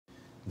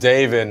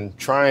Dave, in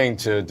trying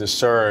to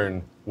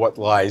discern what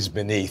lies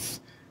beneath,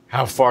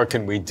 how far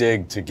can we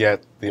dig to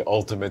get the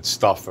ultimate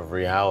stuff of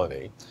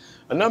reality,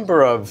 a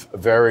number of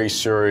very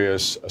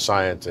serious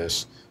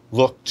scientists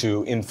look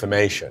to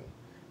information,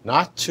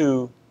 not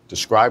to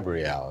describe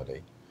reality,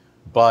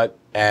 but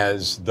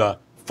as the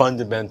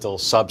fundamental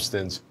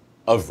substance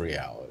of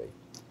reality.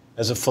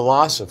 As a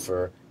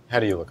philosopher,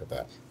 how do you look at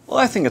that? Well,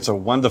 I think it's a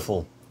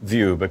wonderful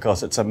view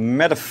because it's a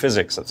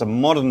metaphysics, it's a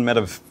modern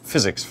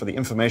metaphysics for the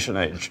information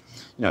age.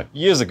 You know,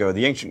 years ago,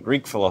 the ancient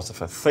Greek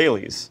philosopher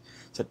Thales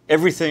said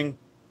everything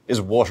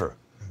is water.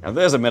 Now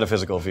there's a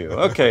metaphysical view.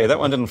 Okay, that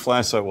one didn't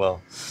fly so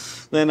well.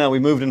 Then we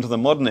moved into the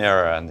modern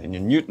era, and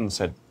Newton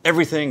said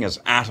everything is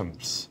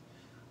atoms.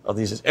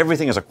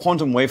 Everything is a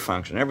quantum wave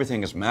function.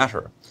 Everything is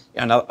matter.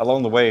 And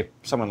along the way,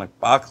 someone like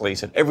Berkeley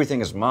said everything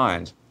is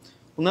mind.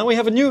 Well, now we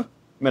have a new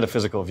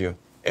metaphysical view.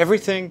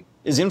 Everything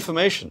is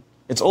information.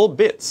 It's all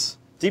bits.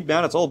 Deep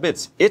down, it's all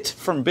bits. It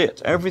from bit.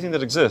 Everything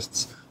that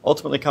exists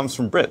ultimately comes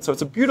from bit. So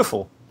it's a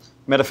beautiful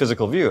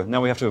metaphysical view.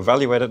 Now we have to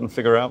evaluate it and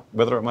figure out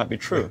whether it might be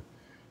true.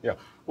 Yeah.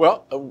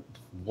 Well,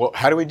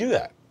 how do we do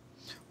that?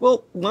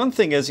 Well, one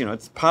thing is,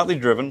 it's partly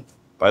driven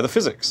by the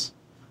physics,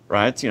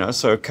 right?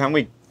 So can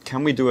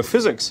we do a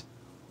physics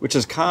which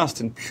is cast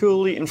in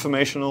purely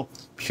informational,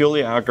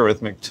 purely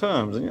algorithmic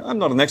terms? And I'm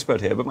not an expert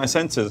here, but my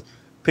sense is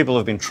people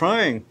have been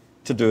trying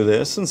to do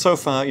this, and so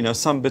far,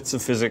 some bits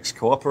of physics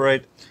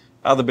cooperate,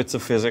 other bits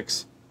of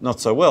physics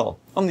not so well.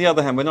 On the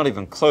other hand, we're not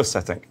even close,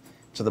 I think,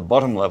 to the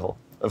bottom level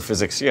of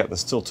physics yet. There's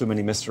still too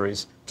many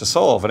mysteries to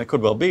solve, and it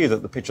could well be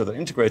that the picture that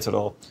integrates it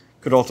all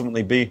could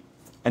ultimately be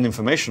an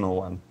informational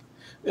one.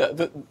 Yeah,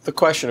 the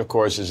question, of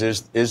course,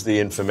 is the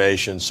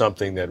information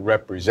something that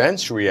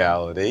represents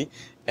reality?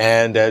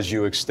 And as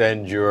you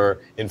extend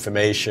your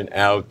information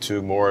out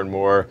to more and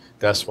more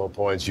decimal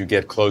points, you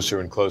get closer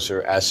and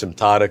closer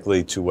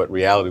asymptotically to what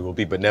reality will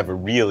be, but never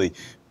really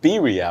be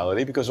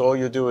reality, because all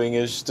you're doing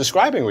is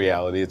describing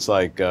reality. It's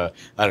like, I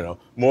don't know,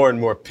 more and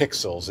more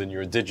pixels in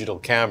your digital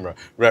camera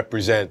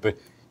represent, but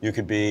you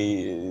could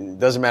be, it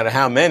doesn't matter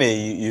how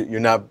many,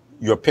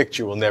 your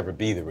picture will never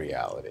be the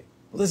reality.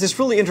 Well, there's this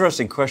really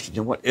interesting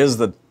question, what is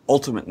the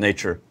ultimate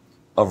nature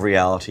of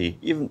reality?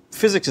 Even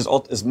physics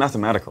is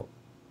mathematical.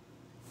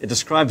 It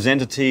describes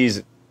entities,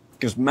 it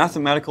gives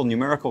mathematical,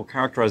 numerical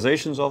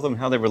characterizations of them,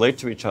 how they relate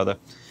to each other.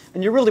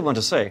 And you really want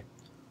to say,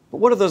 but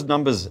what are those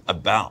numbers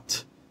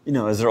about?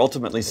 Is there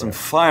ultimately some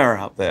fire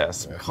out there,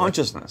 some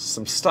consciousness,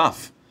 some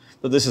stuff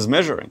that this is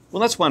measuring?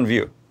 Well, that's one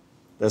view.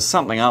 There's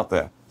something out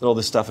there that all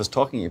this stuff is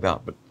talking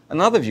about. But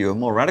another view, a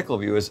more radical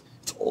view, is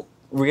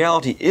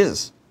reality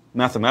is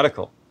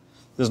mathematical.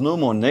 There's no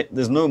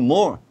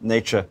more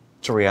nature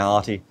to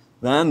reality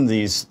than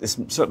this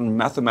certain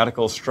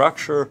mathematical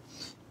structure,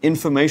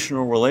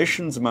 informational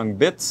relations among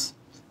bits,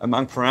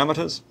 among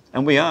parameters.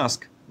 And we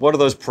ask, what are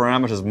those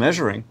parameters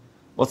measuring?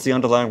 What's the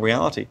underlying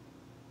reality?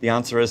 The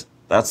answer is,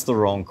 that's the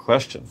wrong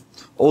question.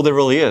 All there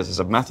really is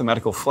a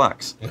mathematical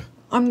flux.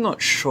 I'm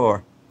not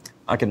sure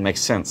I can make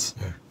sense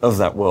of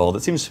that world.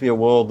 It seems to be a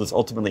world that's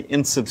ultimately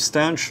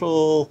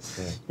insubstantial.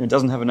 It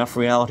doesn't have enough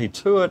reality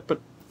to it,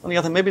 but on the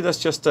other hand, maybe that's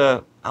just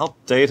a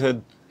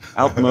outdated,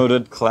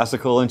 outmoded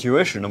classical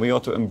intuition, and we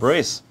ought to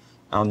embrace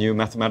our new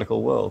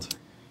mathematical world.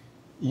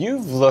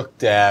 You've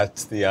looked at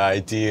the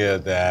idea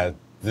that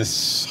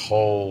this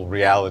whole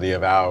reality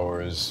of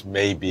ours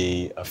may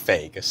be a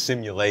fake, a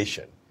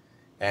simulation.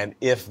 And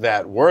if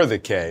that were the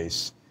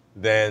case,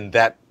 then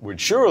that would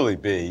surely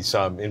be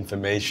some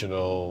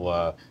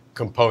informational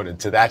component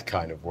to that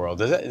kind of world.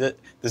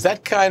 Does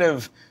that kind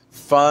of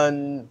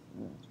fun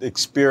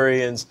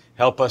experience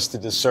help us to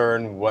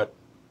discern what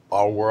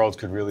our world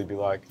could really be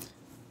like?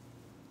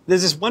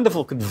 There's this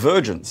wonderful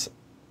convergence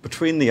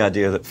between the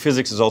idea that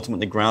physics is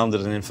ultimately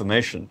grounded in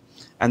information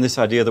and this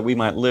idea that we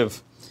might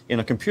live in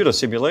a computer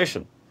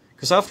simulation.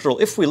 Because after all,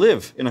 if we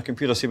live in a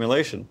computer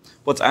simulation,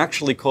 what's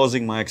actually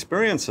causing my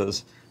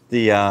experiences,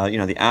 the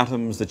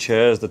atoms, the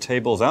chairs, the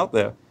tables out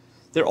there,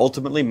 they're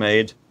ultimately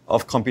made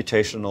of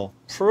computational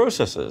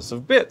processes,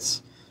 of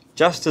bits,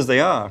 just as they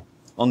are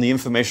on the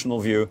informational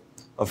view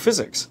of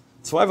physics.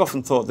 So I've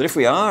often thought that if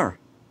we are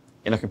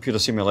in a computer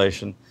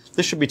simulation,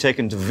 this should be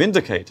taken to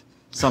vindicate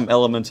some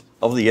element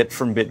of the it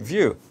from bit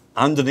view.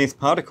 Underneath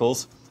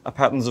particles are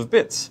patterns of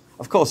bits.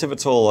 Of course, if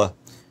it's all a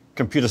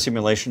computer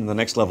simulation the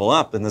next level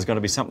up, then there's going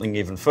to be something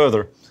even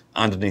further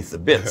underneath the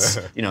bits.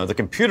 The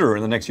computer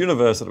in the next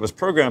universe that it was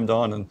programmed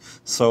on, and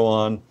so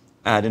on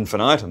ad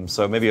infinitum.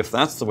 So maybe if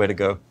that's the way to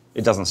go,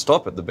 it doesn't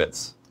stop at the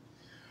bits.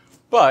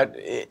 But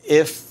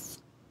if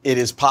it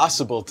is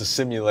possible to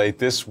simulate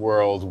this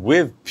world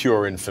with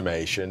pure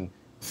information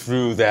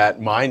through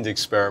that mind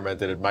experiment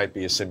that it might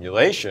be a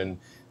simulation,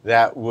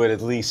 that would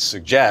at least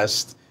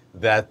suggest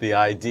that the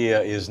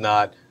idea is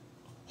not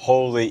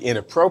wholly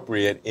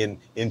inappropriate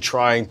in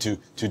trying to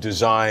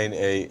design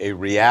a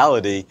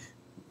reality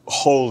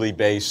wholly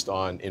based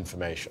on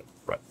information.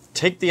 Right.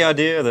 Take the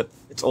idea that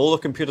it's all a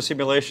computer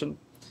simulation.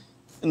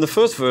 In the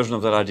first version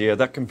of that idea,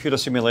 that computer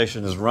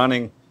simulation is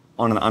running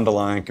on an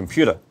underlying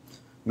computer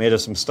made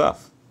of some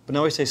stuff. But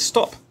now we say,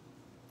 stop.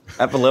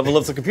 at the level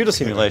of the computer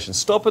simulation.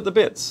 Stop at the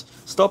bits.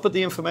 Stop at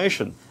the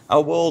information.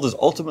 Our world is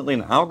ultimately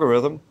an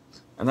algorithm,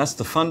 and that's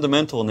the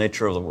fundamental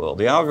nature of the world.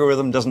 The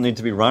algorithm doesn't need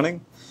to be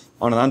running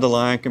on an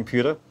underlying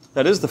computer.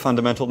 That is the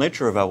fundamental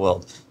nature of our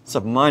world. It's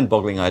a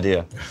mind-boggling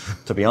idea,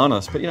 to be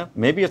honest. But,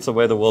 maybe it's the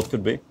way the world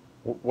could be.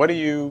 What do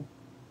you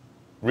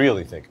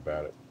really think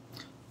about it?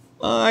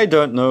 I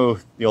don't know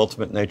the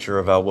ultimate nature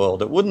of our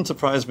world. It wouldn't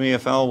surprise me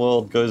if our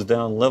world goes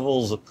down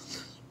levels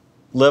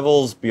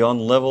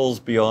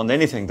beyond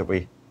anything that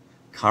we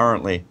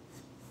currently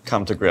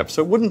come to grips.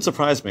 So it wouldn't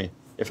surprise me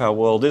if our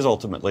world is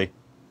ultimately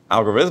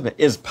algorithmic,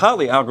 is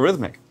partly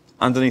algorithmic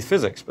underneath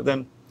physics. But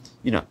then,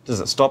 does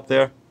it stop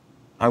there?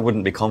 I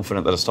wouldn't be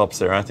confident that it stops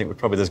there. I think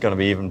there's going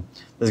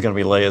to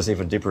be layers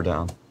even deeper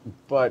down.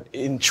 But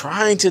in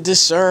trying to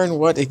discern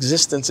what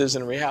existence is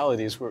and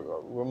reality is,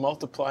 we're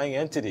multiplying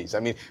entities.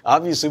 I mean,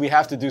 obviously we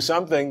have to do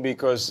something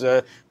because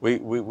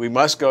we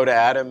must go to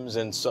atoms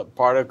and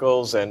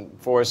particles and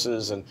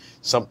forces and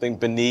something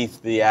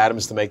beneath the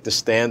atoms to make the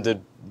standard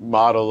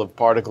model of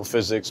particle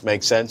physics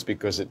make sense,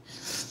 because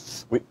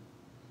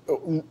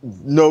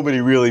nobody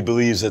really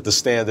believes that the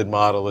standard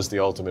model is the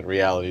ultimate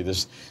reality.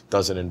 This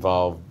doesn't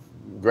involve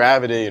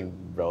gravity and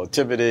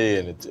relativity,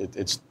 and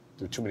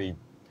there are too many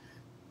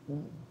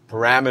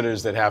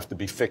parameters that have to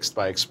be fixed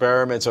by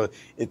experiment, so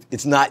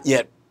it's not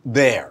yet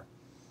there.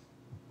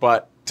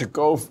 But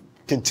to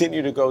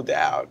continue to go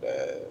down,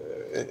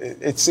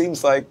 it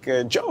seems like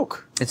a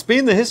joke. It's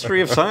been the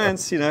history of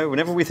science.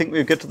 Whenever we think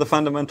we get to the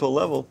fundamental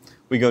level,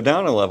 we go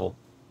down a level.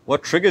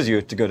 What triggers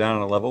you to go down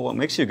a level? What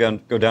makes you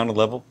go down a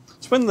level?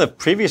 It's when the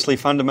previously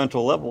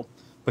fundamental level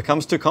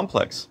becomes too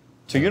complex,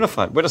 too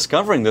unified. We're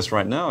discovering this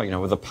right now,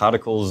 with the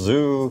particle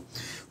zoo,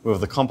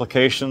 with the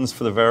complications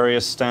for the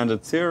various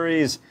standard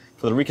theories,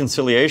 for the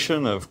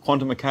reconciliation of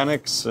quantum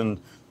mechanics and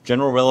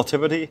general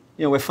relativity.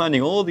 We're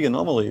finding all the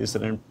anomalies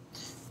that in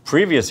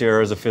previous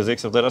eras of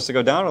physics have led us to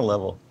go down a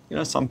level.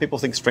 Some people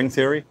think string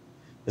theory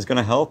is going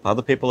to help.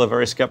 Other people are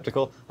very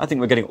skeptical. I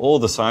think we're getting all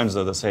the signs,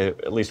 though, that say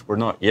at least we're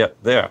not yet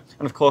there.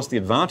 And of course, the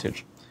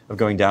advantage of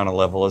going down a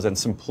level is in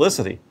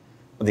simplicity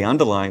of the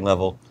underlying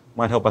level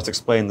might help us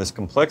explain this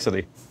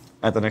complexity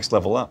at the next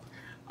level up.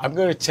 I'm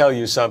going to tell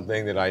you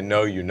something that I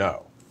know you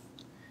know,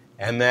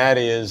 and that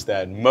is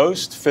that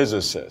most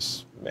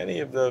physicists,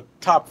 many of the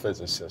top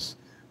physicists,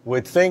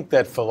 would think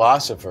that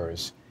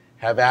philosophers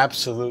have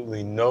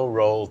absolutely no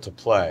role to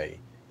play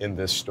in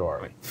this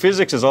story.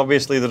 Physics is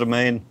obviously the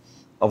domain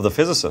of the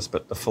physicist,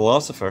 but the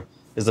philosopher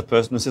is the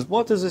person who says,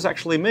 what does this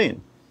actually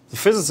mean? The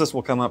physicist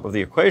will come up with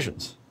the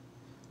equations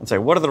and say,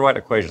 what are the right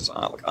equations?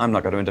 Look, I'm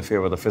not going to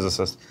interfere with the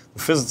physicist.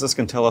 The physicist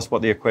can tell us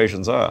what the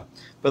equations are.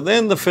 But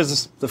then the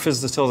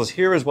physicist tells us,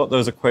 here is what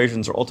those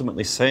equations are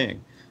ultimately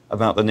saying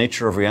about the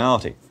nature of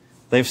reality.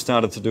 They've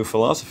started to do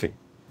philosophy.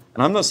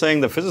 And I'm not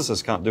saying that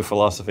physicists can't do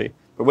philosophy,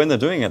 but when they're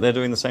doing it, they're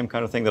doing the same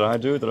kind of thing that I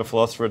do, that a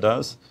philosopher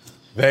does.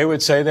 They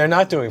would say they're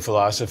not doing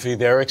philosophy,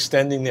 they're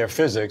extending their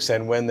physics,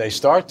 and when they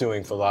start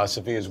doing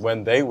philosophy is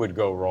when they would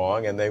go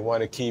wrong, and they want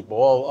to keep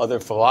all other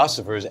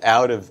philosophers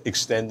out of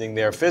extending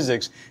their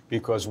physics,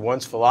 because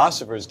once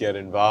philosophers get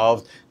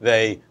involved,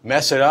 they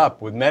mess it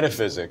up with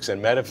metaphysics, and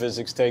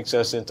metaphysics takes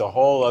us into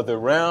whole other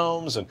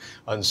realms and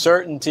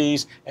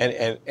uncertainties,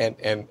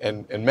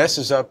 and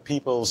messes up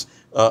people's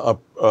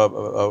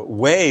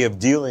way of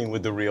dealing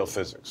with the real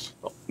physics.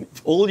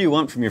 If all you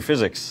want from your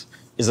physics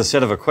is a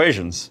set of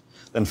equations,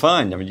 then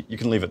fine. I mean, you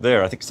can leave it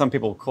there. I think some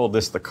people called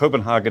this the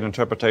Copenhagen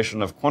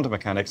interpretation of quantum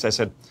mechanics. They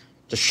said,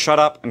 just shut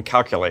up and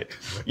calculate.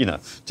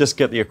 Just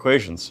get the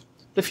equations.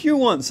 But if you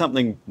want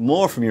something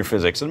more from your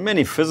physics, and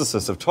many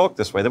physicists have talked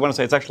this way, they want to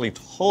say it's actually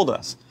told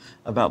us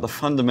about the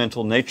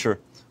fundamental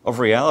nature of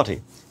reality.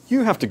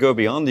 You have to go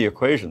beyond the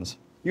equations.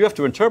 You have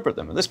to interpret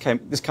them. And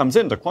this comes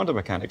into quantum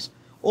mechanics.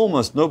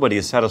 Almost nobody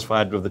is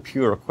satisfied with the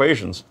pure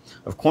equations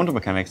of quantum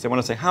mechanics. They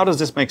want to say, how does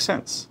this make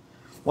sense?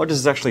 What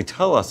does this actually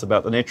tell us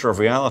about the nature of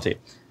reality?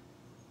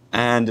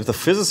 And if the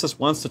physicist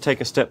wants to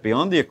take a step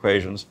beyond the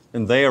equations,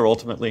 then they are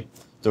ultimately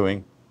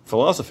doing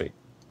philosophy.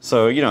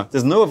 So,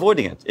 there's no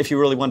avoiding it if you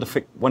really want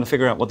to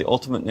figure out what the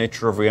ultimate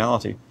nature of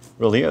reality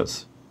really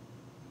is.